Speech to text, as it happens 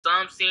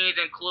Some scenes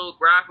include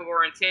graphic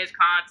or intense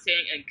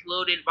content,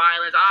 including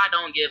violence. I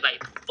don't give a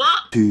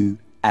fuck. 2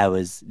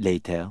 hours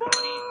later.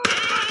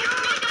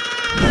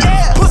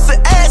 Yeah, pussy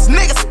ass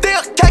nigga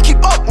still can't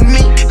keep up with me.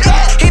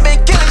 Yeah, he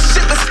been killing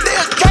shit but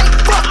still can't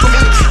fuck with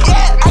me.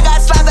 Yeah, I got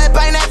slides that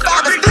bang that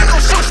 5 and still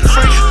gon' shoot for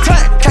free.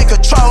 Turn can't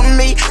control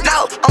me.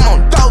 No, I'm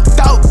on dope.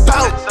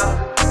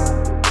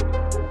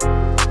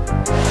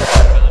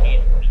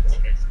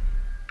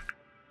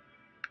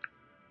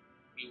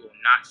 We will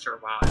not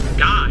survive.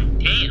 God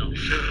damn.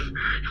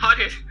 Y'all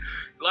just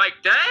like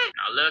that?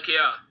 Now look here.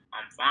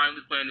 I'm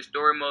finally playing the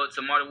story mode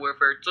to Modern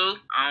Warfare 2.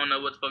 I don't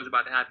know what the fuck is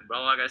about to happen, but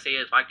all I gotta say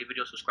is like the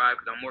video, subscribe,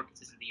 because I'm more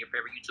consistent than your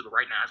favorite YouTuber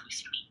right now as we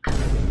speak. I'm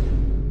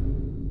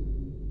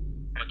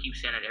gonna keep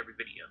saying it every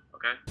video,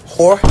 okay?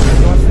 Whore.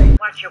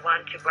 Watcher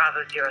 1 to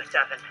Bravo 07.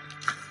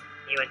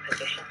 You in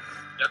position?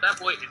 Is that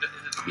boy? Is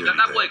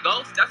that boy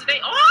Ghost? That's the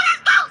day. Oh,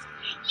 that's Ghost!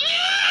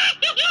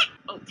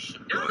 Yeah! Oh shit.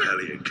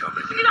 Heli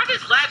incoming. Did I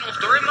just lag on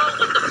story mode?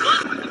 What the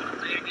fuck? Man,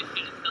 this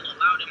shit is still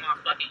loud in my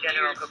fucking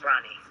General ears.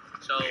 Cabrani.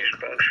 So He's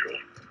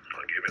punctual.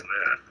 I'll give him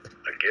that.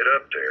 Now get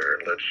up there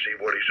and let's see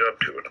what he's up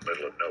to in the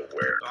middle of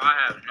nowhere. I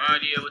have no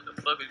idea what the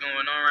fuck is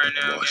going on right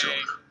now, Watch gang.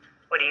 on.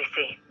 What do you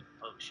see?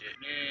 Oh shit,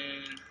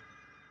 man.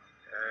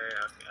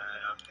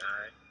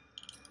 Okay.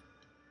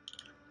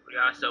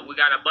 We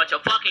got a bunch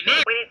of fucking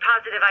niggas. We need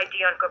positive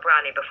ID on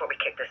Cabrani before we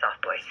kick this off,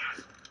 boys.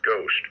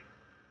 Ghost,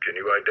 can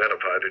you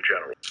identify the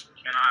general?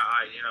 Can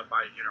I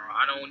identify the general?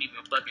 I don't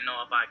even fucking know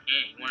if I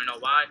can. You wanna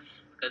know why?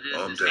 Because it's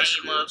Armed the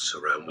same of... escorts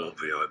around one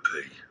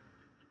VIP.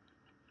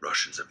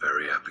 Russians are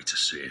very happy to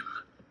see him.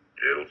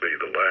 It'll be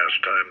the last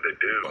time they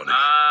do.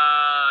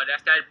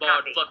 That's that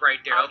bald Copy. fuck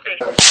right there. Okay.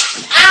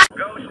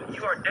 Ghost,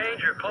 you are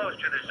danger close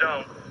to the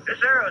zone.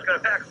 This arrow is gonna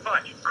pack a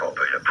punch.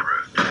 Copy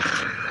approved.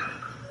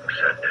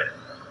 Send it.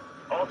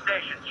 All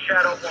stations,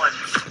 Shadow 1.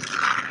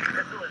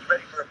 Missile is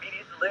ready for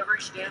immediate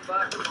delivery. Stand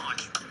by for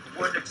launch.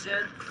 Coordinates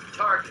in.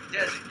 Target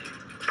designated.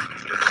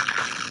 1.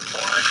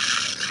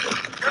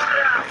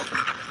 Right out.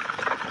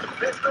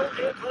 Missile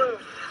in blue.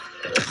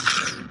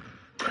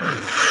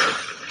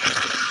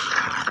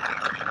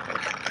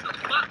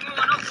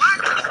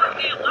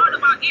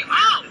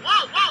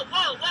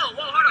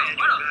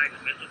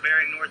 Missile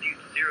bearing northeast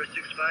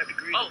 065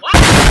 degrees.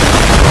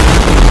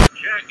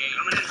 Check.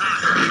 Coming in hot.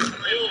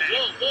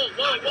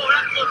 Whoa,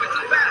 that's a little bit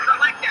too fast. I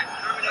like that.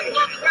 That's a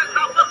little too fast.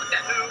 I'll fuck with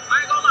that. I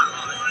ain't gonna lie.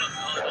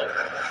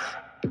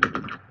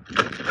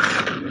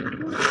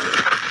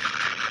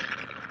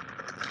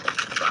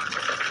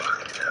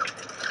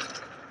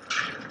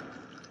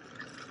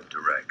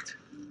 Direct.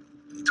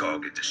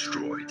 Target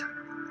destroyed.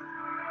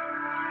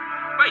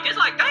 Wait, just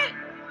like that?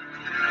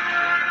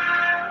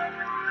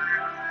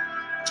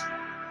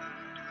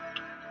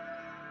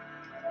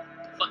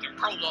 Fucking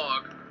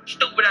prologue.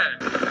 Stupid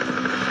ass.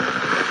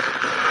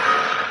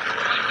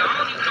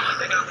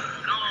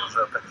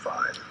 Up at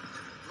 5.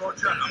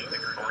 Roger.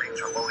 Marines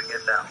are loading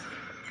in now.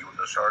 You and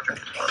the sergeant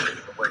are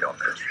leading the way on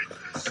this.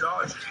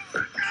 Sergeant.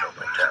 So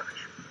much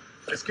damage.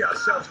 Let's get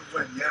ourselves a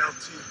win, yeah,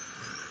 team.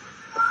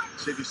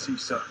 See if you see,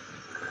 sir.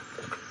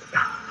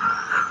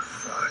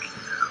 Fuck you.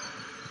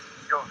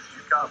 Ghost,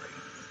 you copy?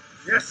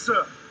 Yes,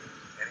 sir.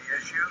 Any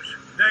issues?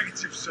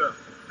 Negative, sir.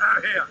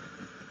 Out here.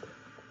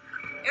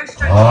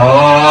 Airstrike.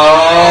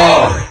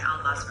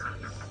 Al-Basra.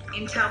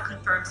 Intel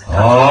confirms.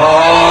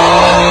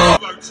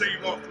 Bravo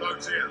team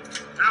offloads here.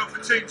 Alpha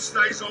team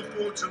stays on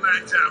board to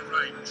land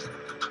downrange.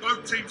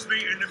 Both teams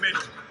meet in the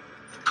middle.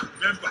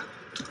 Remember,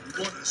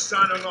 you want the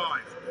sun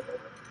alive.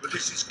 But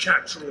this is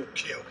capture or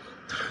kill.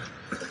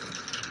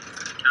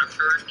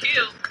 Capture or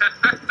kill.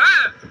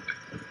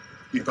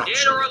 Keep up, Dead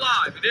sir. or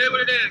alive. It is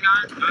what it is,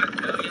 guys. I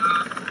tell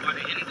y'all, by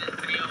the end of this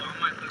video, I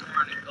might fuck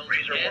around and go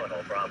Razor dead. 1,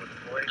 all Bravo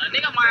deployed. A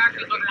nigga might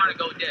actually fuck around and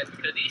go dead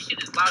because this shit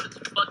is loud as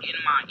fuck in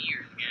my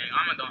ears, gang.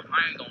 I ain't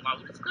gonna lie.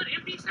 What's good,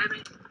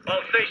 MP7?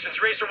 All stations,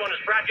 Racer 1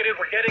 is bracketed.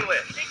 We're getting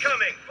lit.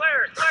 Incoming.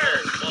 Flares.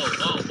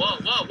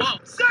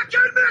 Whoa.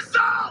 Second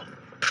missile!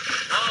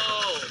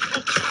 Oh.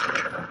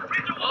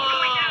 Racer 1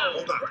 going down.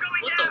 Hold on.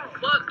 What the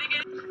fuck, nigga?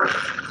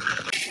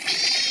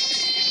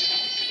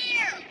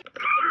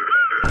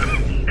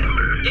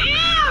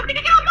 Damn,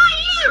 nigga, get out my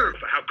ear!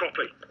 How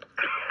copy?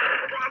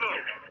 Bravo.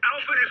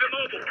 Alpha is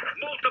immobile.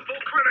 Multiple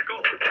critical.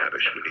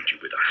 Tavish, we need you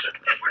with us.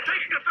 We're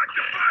taking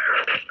effective fire.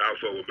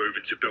 Alpha, we're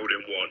moving to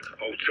building 1.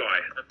 Hold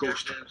tight.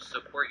 Ghost,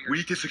 support your... We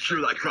need to secure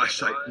that crash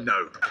site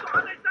now.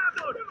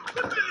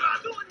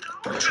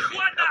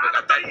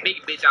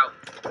 Big bitch out.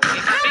 Big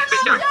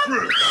bitch out.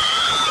 Through.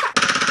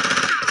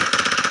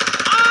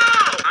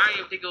 Oh! I didn't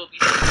even think it would be...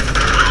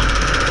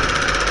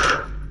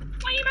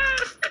 Lame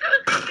ass, nigga.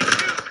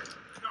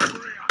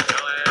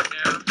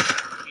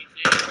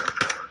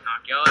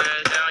 Knock your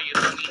ass down. You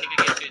feel me, nigga?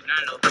 Get shit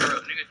done, though, for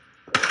real, nigga.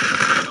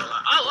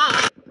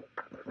 Oh!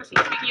 I see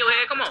you picking your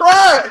head. Come on.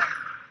 Try.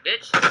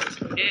 Bitch.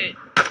 Dead.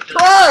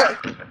 Try.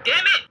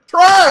 Damn it!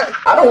 Try.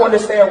 I don't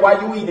understand why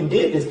you even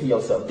did this to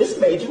yourself. This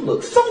made you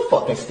look so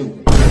fucking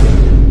stupid.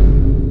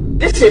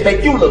 This shit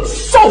make you look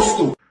so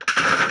stupid.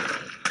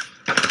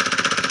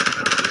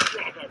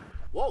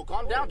 Whoa,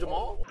 calm down,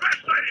 Jamal.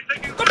 Crash site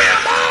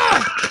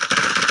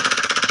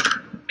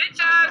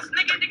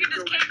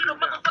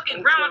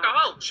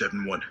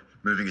 7-1,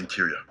 moving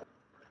interior.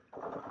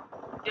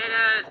 Dead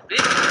ass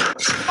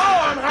bitch. Oh,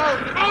 I'm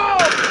home! Oh!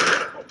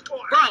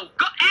 Bro,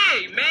 go,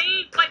 hey, man.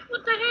 Like,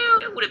 what the hell?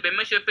 That would have been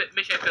mission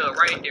failed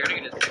right there.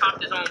 Nigga just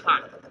popped his own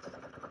pocket.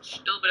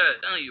 Stupid ass.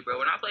 I'm telling you, bro.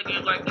 When I play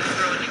games like this,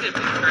 bro, niggas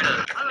be straight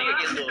up. Nigga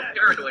get a little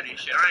paranoid and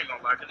shit. I ain't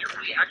gonna lie, because it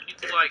really actually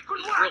feel like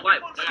real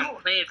life when I'm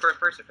playing first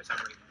person for some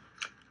reason.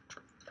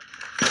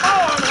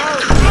 Oh, I'm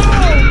home!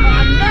 Oh,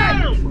 my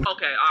neck!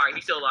 Okay, alright,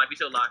 he's still alive. He's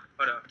still alive.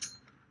 Hold on.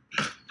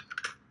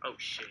 Oh,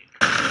 shit.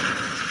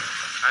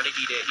 I think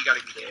he dead. He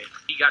gotta be dead.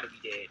 He gotta be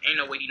dead. Ain't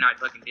no way he not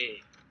fucking dead.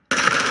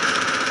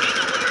 Ain't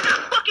no way you're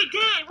not fucking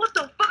dead. What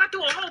the fuck? I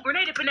threw a whole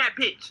grenade up in that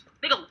bitch.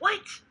 Nigga,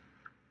 what?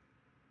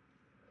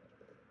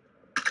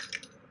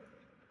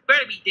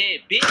 Better be dead,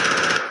 bitch.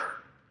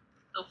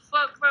 The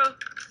fuck, bro?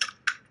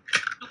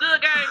 You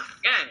good, gang?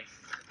 Gang.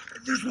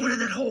 There's one in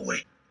that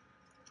hallway.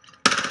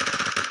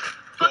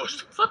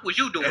 Fuck was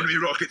you doing? Enemy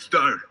rockets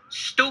down.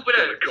 Stupid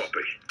ass. Copy.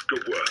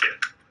 Good work.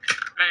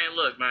 Man,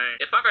 look, man.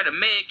 If I got a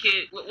med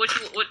kit, what's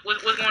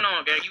going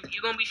on, gang?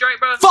 You gonna be straight,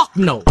 bro? Fuck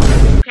no.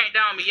 You can't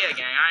down me yet,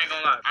 gang. I ain't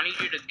gonna lie. I need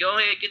you to go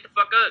ahead, get the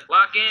fuck up,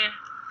 lock in,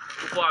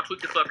 before I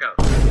tweak the fuck out.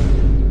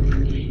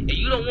 And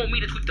you don't want me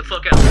to tweak the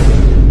fuck out.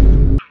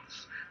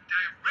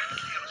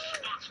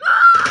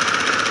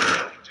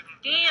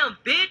 Damn,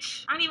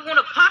 bitch. I don't even want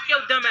to pop your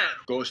dumb ass.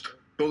 Ghost,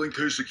 building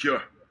 2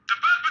 secure.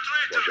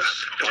 Roger.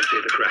 Time to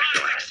hit the crash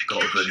site.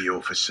 Got a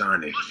video for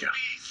Sani here.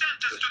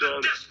 The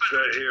son's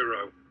their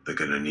hero. They're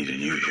gonna need a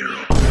new hero.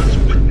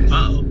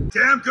 Uh-oh.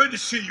 Damn good to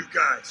see you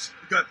guys.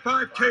 We got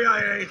 5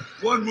 KIA,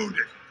 1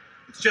 wounded.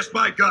 It's just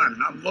my gun,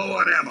 and I'm low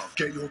on ammo.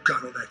 Get your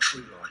gun on that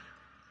tree line.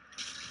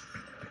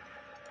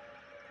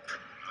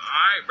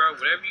 Alright, bro.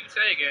 Whatever you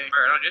say, gang.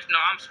 Alright, I just know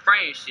I'm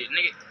spraying shit.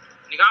 Nigga,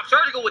 I'm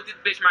surgical with this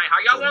bitch, man. How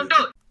y'all want to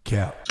do it?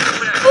 Cap.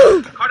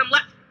 Caught him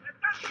left.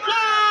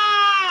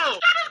 Whoa!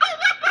 That is going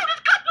left, bro. This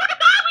gun on the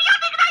bottom. Y'all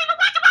niggas ain't even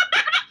watching my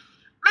back.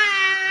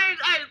 Man,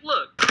 hey,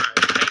 look.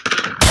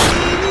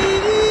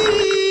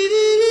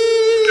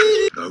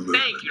 No movement.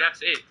 Thank you.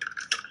 That's it.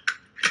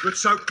 Good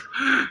soap?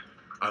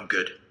 I'm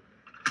good.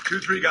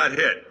 2-3 got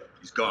hit.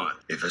 He's gone.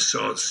 If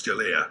Assad's still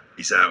here,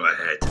 he's out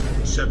ahead.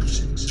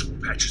 7-6.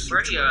 Patches through.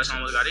 Brady ass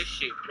almost got this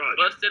shit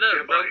busted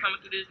up, bro. Coming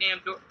through this damn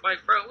door.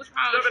 Like, bro, what's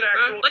wrong with you,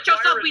 bro? Let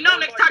yourself be known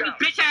next time, you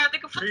bitch ass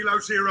nigga. Kilo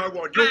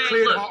 01. You're Man,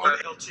 cleared look, hot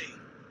bro. on LT.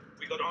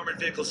 We got armored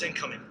vehicles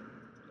incoming.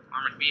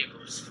 Armored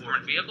vehicles.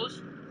 Armored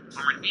vehicles?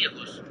 Armored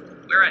vehicles.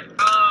 Where at?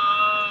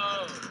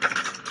 Oh!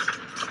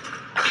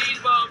 These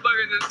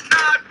motherfuckers is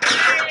not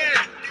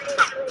dead!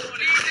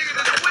 These niggas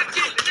is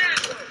wicked shit!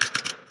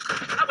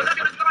 I was up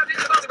here to come out this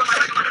about my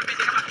life. I'm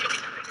busy. I'm not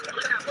joking.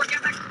 Look at that. Work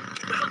out back.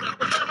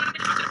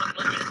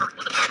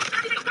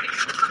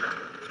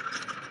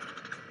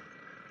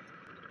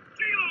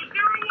 Kilo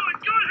 01,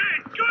 good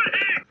hit, good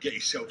hit! Get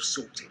yourself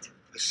sorted.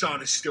 The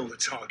sun is still the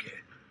target.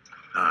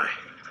 Aye.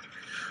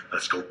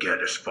 Let's go get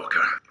this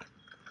fucker.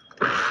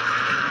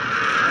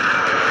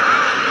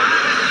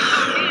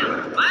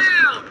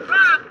 Wow, bro!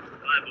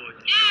 Aye, boys.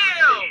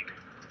 Ew!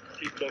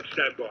 Keep on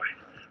standby.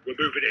 We're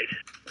moving in.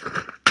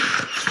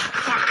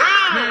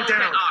 Man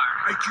down.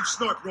 Alright. AQ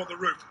sniper on the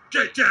roof.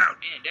 Get down.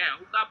 Man down.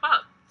 Who got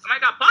popped?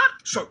 Somebody got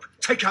popped? Soap,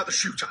 take out the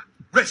shooter.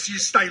 Rest of you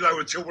stay low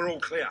until we're all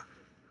clear.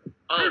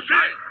 Oh,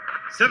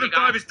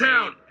 7-5 is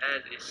down.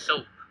 As is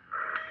Soap.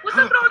 What's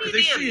up with all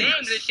these damn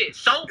names and shit?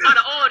 Soap out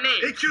of all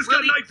names. AQ's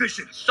Really? got night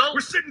vision. Soap.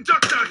 We're sitting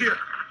ducks out here.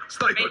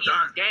 Sniper Man,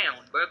 down.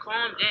 down, bro.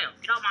 Calm down.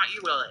 Get out my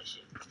ear with all that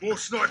shit. More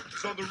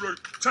snipers on the roof.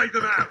 Take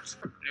them out.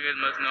 Niggas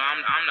must know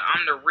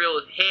I'm the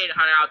real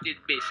headhunter out this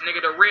bitch.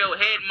 Nigga, the real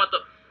head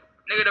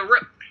Nigga, the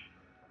real.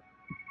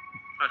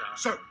 Hold on.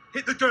 So,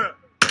 hit the dirt.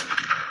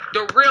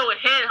 The real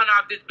headhunter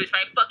out this bitch,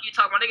 man. Fuck you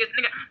talking about,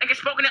 nigga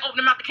spoken and opened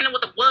him out the can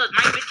what it was,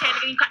 man. Bitch had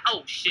nigga even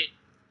oh shit.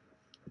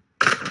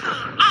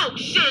 Oh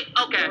shit.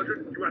 Okay.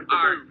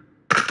 Alright.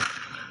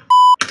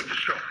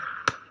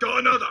 Got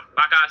another.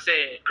 Like I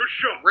said, Good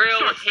shot. real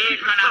Stop.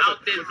 headhunter out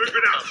this We're bitch.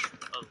 moving out.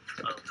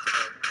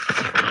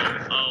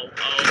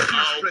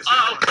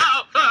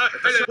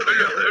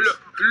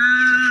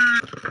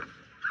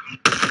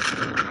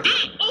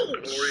 Oh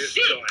Glorious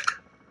shit. sight.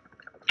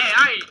 Hey,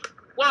 I ain't.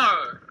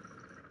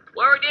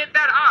 Word did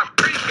that. I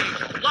appreciate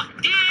you.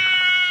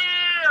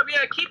 Damn,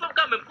 yeah, keep them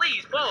coming,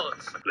 please, boss.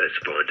 Let's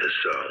find the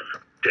son.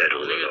 Dead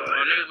or alive.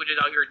 Niggas were just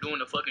out here doing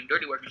the fucking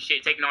dirty work and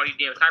shit, taking all these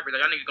damn snipers.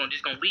 Like, y'all niggas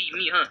just gonna leave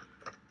me, huh?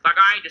 Like,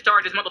 I ain't the star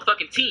of this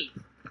motherfucking team.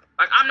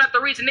 Like, I'm not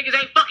the reason niggas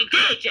ain't fucking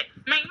dead yet.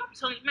 Man, I'm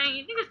telling you, man,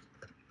 niggas.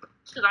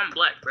 It's because I'm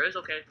black, bro. It's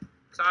okay.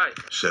 It's alright.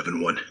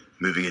 7-1.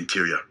 Moving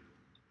interior.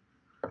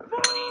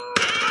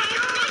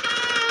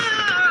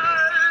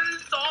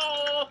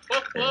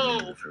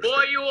 Oh,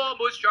 boy, you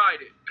almost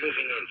tried it.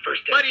 Moving in.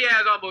 First aid. Buddy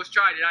has almost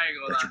tried it, I ain't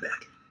gonna Got lie. your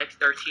back.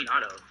 X13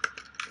 auto.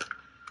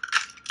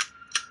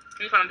 Let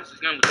me find out this is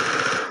gun with the...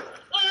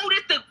 Oh,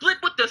 this the blip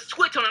with the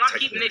switch on it. I'm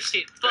keeping this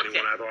shit. Fuck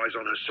Anyone that. have eyes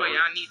on her Oh, son? yeah,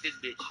 I need this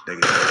bitch.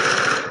 Negative.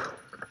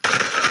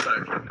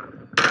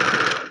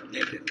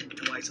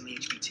 No eyes on the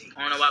HVT.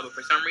 I don't know why, but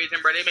for some reason,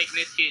 bro, they making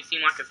this shit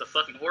seem like it's a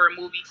fucking horror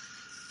movie.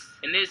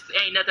 And this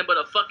ain't nothing but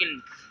a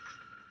fucking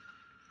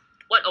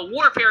Like a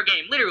warfare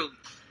game, literally.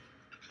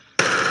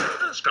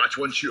 Scratch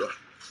one shooter.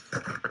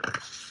 Is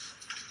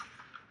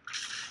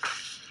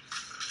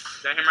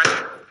that him right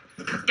there?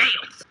 Damn!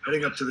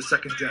 Heading up to the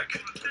second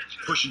deck.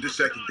 Pushing to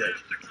second deck.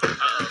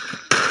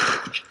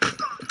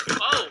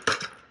 Oh!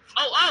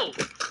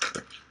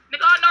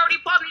 Nigga, I already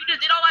popped. You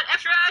just did all that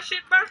extra ass shit,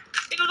 bro.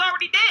 Nigga was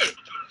already dead.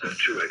 There are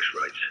 2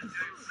 X-rays.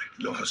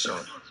 No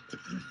Hassan.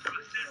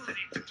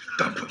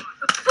 Dump him.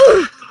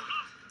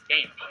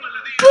 Damn.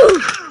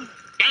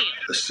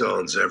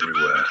 Hassan's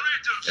everywhere.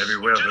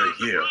 Everywhere they're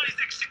here.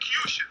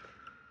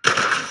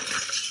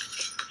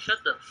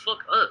 Shut the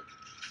fuck up.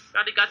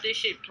 Y'all got this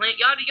shit planned.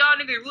 Y'all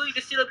niggas really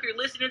just sit up here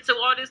listening to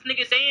all this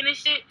nigga saying this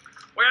shit?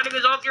 Where y'all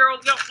niggas off your on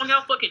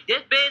y'all fucking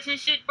deathbeds and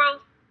shit, bro?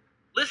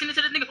 Listening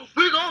to this nigga,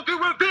 we gon' get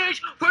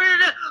revenge for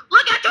that.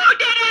 Look at your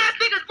dead ass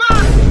niggas, bro!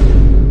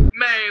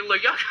 Man,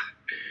 look, y'all.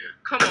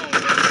 Come on,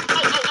 bro.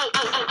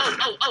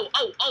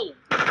 Oh.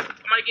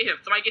 Somebody get him.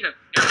 Never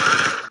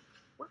mind.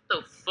 What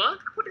the fuck?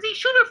 What is he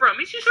shooting from?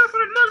 He's shooting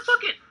from the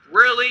motherfucking.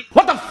 Really?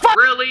 What the fuck?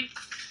 Really?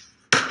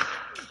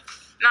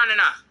 No.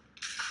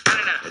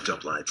 Heads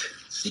up, lads.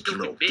 Sneaky Stupid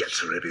little bitch.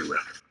 bits are everywhere.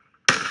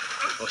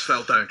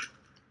 Hostile down.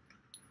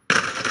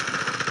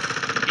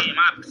 Damn,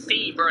 I've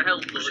seen burn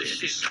hell full of This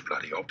shit. is a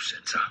bloody op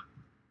center.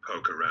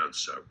 Poke around,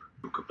 Soap.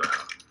 Look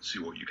about. See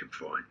what you can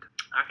find.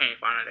 I can't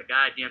find out a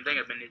goddamn thing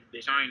up in this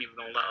bitch. I ain't even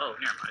gonna lie. Oh,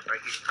 never mind. It's right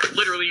here.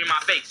 Literally in my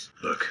face.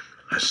 Look,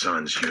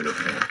 Hassan's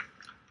uniform.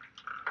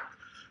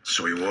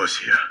 So he was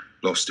here.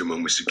 Lost him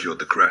when we secured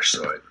the crash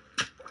site.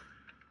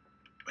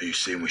 Are you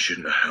saying we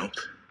shouldn't have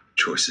helped?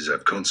 Choices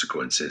have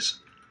consequences.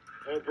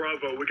 Oh,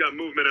 Bravo, we got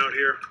movement out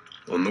here.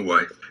 On the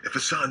way. If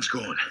Hassan's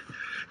gone,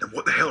 then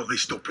what the hell are they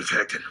still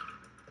protecting?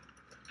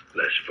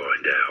 Let's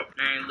find out.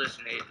 Man,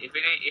 listen, if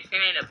it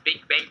ain't a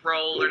big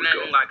bankroll or Where we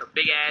nothing go? like a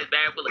big ass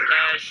bag full of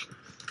cash,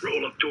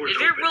 Roll up doors is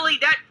it open. really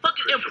that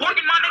fucking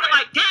important, my nigga?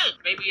 Like, damn!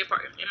 Maybe it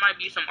might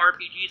be some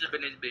RPGs up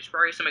in this bitch.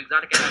 Probably some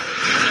exotic ass.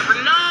 You never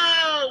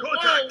know!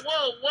 Contact.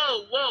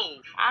 Whoa!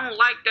 I don't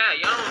like that,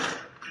 yo.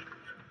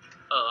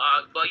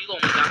 But you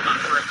gonna make that pop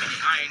for a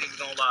minute. I ain't even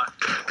gonna lie.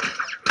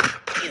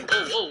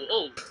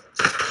 Oh.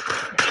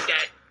 Like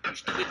that, you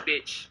stupid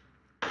bitch.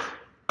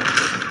 I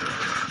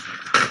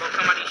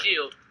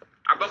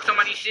broke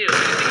somebody's shield.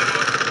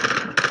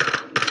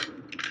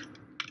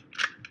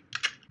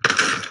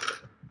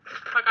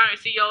 Like I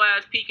didn't see your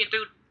ass peeking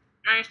through.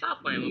 Man,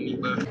 stop playing with me,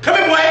 bro. Come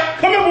here, boy! I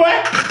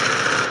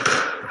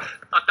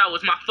thought that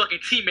was my fucking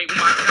teammate with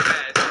my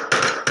crap ass.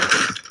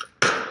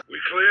 We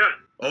clear?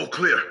 All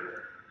clear.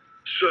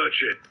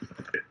 Search it.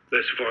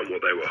 Let's find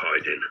what they were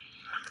hiding.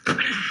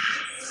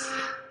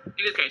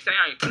 Niggas can't say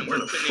I ain't putting Where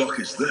the fuck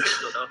is this?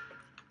 Though.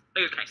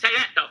 Niggas can't say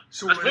that though.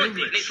 So That's in one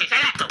thing. English. Niggas can't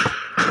say that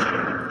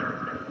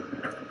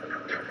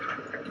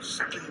though.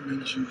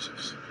 Scheming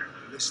Jesus.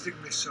 Ballistic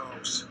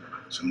missiles.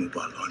 It's a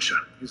mobile launcher.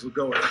 These will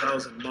go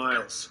 1,000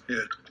 miles. Yeah.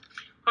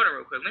 Hold on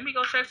real quick. Let me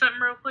go check something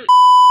real quick.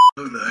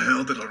 Who the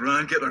hell did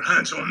Iran get their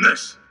hands on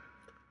this?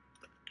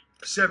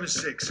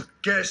 7-6.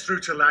 Get us through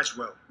to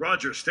Laswell.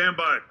 Roger, stand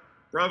by.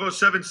 Bravo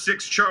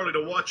 7-6 Charlie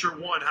to Watcher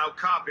 1. How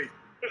copy?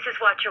 This is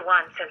Watcher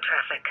 1, send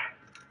traffic.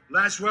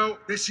 Laswell,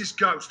 this is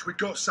Ghost. We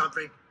got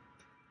something.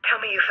 Tell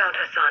me you found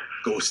Hassan.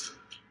 Ghost.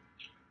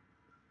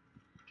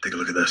 Take a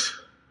look at this.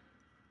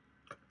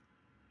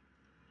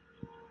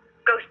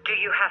 Ghost, do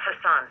you have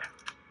Hassan?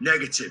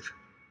 Negative.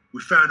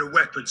 We found a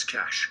weapons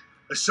cache.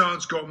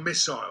 Hassan's got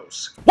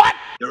missiles. What?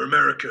 They're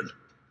American.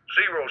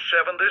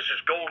 07, this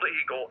is Gold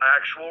Eagle.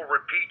 Actual,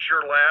 repeat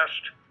your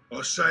last.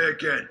 I'll say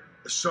again.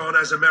 Hassan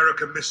has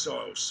American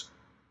missiles.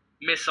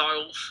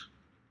 Missiles.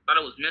 Thought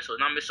it was missiles,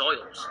 not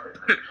missiles.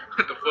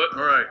 What the fuck?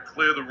 All right,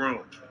 clear the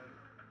room.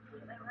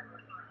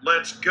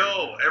 Let's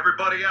go.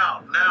 Everybody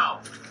out,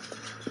 now.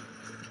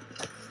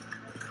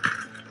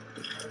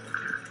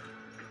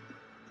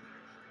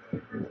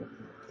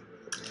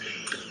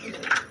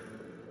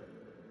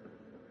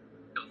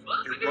 The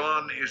fuck, nigga?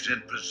 Iran is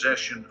in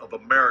possession of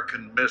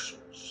American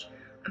missiles.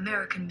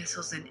 American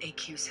missiles in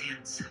AQ's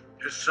hands.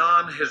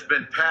 Hassan has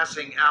been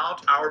passing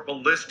out our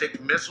ballistic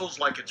missiles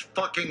like it's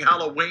fucking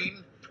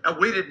Halloween, and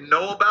we didn't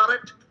know about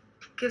it?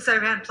 Gives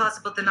Iran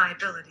plausible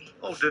deniability.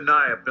 Oh,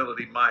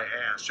 deniability, my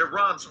ass.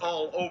 Iran's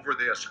all over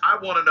this. I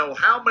want to know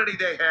how many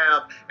they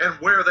have and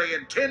where they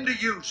intend to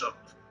use them.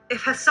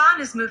 If Hassan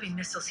is moving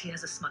missiles, he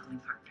has a smuggling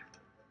partner.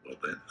 Well,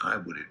 then I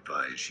would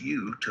advise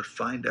you to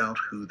find out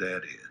who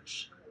that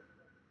is.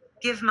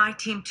 Give my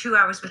team 2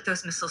 hours with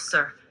those missiles,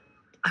 sir.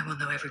 I will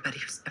know everybody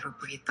who's ever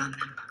breathed on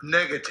them.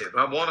 Negative.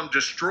 I want them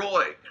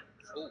destroyed.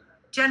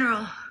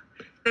 General,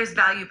 there's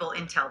valuable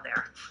intel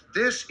there.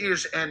 This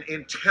is an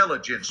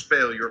intelligence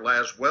failure,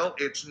 Laswell.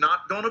 It's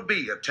not going to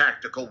be a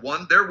tactical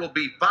one. There will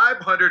be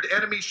 500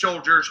 enemy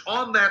soldiers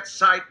on that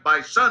site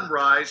by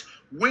sunrise.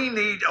 We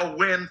need a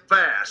win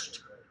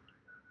fast.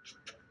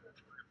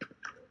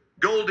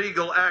 Gold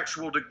Eagle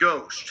Actual to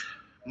Ghost.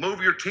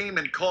 Move your team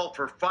and call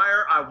for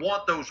fire. I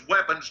want those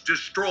weapons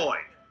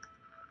destroyed.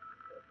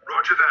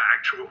 Roger that,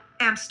 Actual.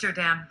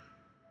 Amsterdam.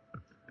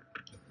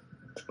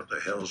 What the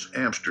hell's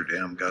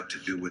Amsterdam got to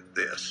do with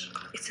this?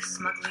 It's a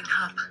smuggling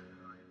hub.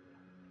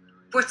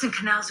 Ports and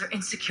canals are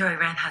insecure.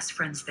 Iran has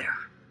friends there.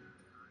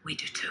 We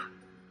do too.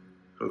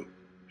 Who?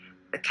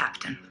 The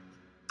captain.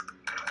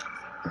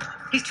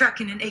 He's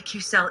tracking an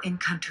AQ cell in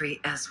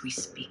country as we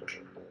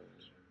speak.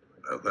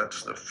 Well,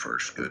 that's the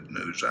first good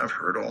news I've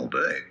heard all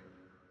day.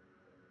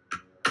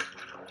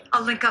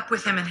 I'll link up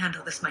with him and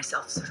handle this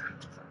myself, sir.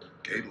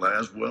 Kate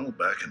Laswell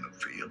back in the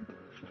field.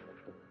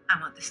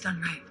 I want this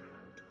done right.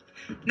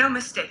 No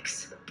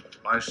mistakes.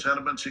 My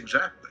sentiments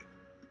exactly.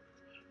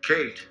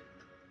 Kate,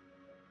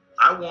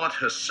 I want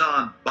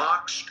Hassan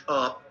boxed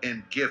up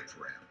and gift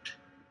wrapped.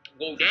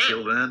 Go down.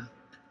 Until then,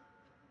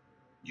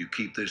 you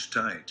keep this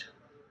tight.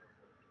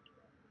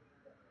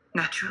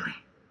 Naturally,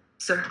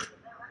 sir.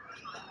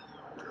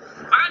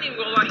 I ain't even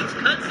gonna lie, these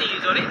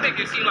cutscenes, though, they make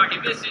it seem like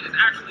if this shit is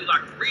actually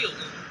like real.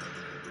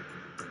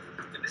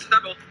 If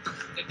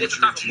this is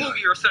type of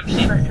movie or some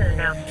shit.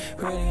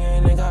 Really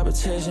ain't in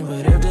competition,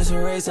 but if this a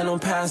race, then I'm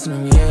passing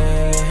them,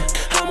 yeah.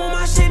 I'm on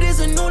my shit, it's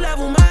a new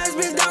level. My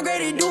bitch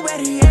downgraded, do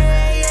better,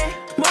 yeah.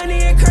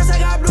 Money and